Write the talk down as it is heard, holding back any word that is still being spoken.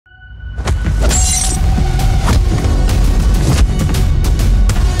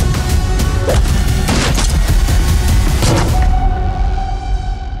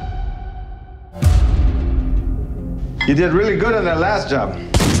You did really good on that last job.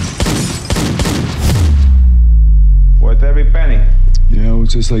 Worth every penny. You know,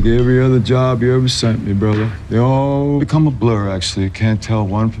 it's just like every other job you ever sent me, brother. They all become a blur, actually. You can't tell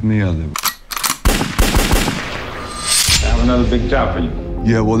one from the other. I have another big job for you.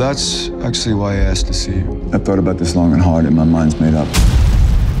 Yeah, well, that's actually why I asked to see you. I've thought about this long and hard, and my mind's made up.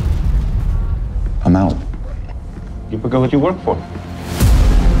 I'm out. You forgot what you work for.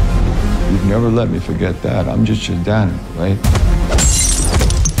 You've never let me forget that. I'm just your dad, right?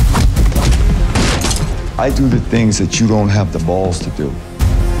 I do the things that you don't have the balls to do.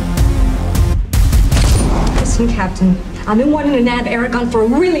 Listen, Captain, I've been wanting to nab Aragon for a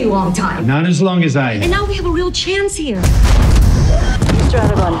really long time. Not as long as I have. And now we have a real chance here. Mr.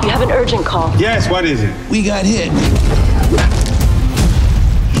 Aragon, you have an urgent call. Yes, what is it? We got hit.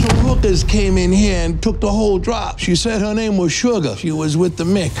 Some hookers came in here and took the whole drop. She said her name was Sugar. She was with the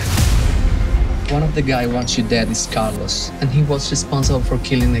Mick. One of the guys wants you dead is Carlos, and he was responsible for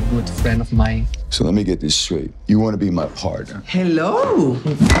killing a good friend of mine. So let me get this straight. You want to be my partner? Hello.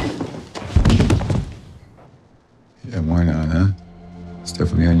 Yeah, why not, huh? It's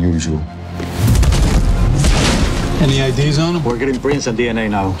definitely unusual. Any IDs on them? We're getting prints and DNA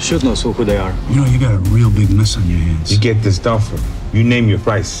now. Should know who they are. You know, you got a real big mess on your hands. You get this done for. You name your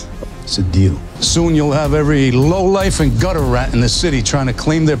price. It's a deal. Soon you'll have every lowlife and gutter rat in the city trying to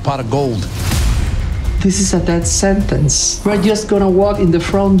claim their pot of gold. This is a death sentence. We're just gonna walk in the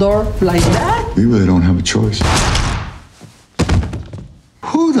front door like that? We really don't have a choice.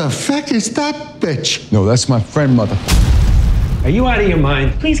 Who the fuck is that bitch? No, that's my friend, mother. Are you out of your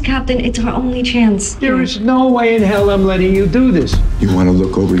mind? Please, Captain, it's our only chance. There is no way in hell I'm letting you do this. You want to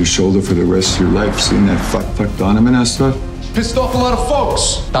look over your shoulder for the rest of your life, seeing that fuck Donovan and stuff? Pissed off a lot of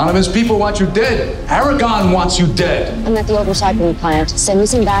folks. Donovan's people want you dead. Aragon wants you dead. I'm at the old recycling plant. Send me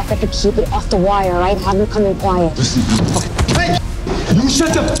some backup to keep it off the wire, right? Have them come in quiet. Listen, Hey! You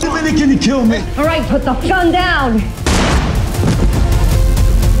shut the minute can you kill me? All right, put the gun down.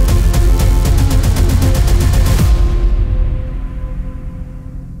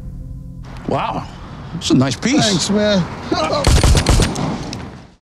 Wow, it's a nice piece. Thanks, man.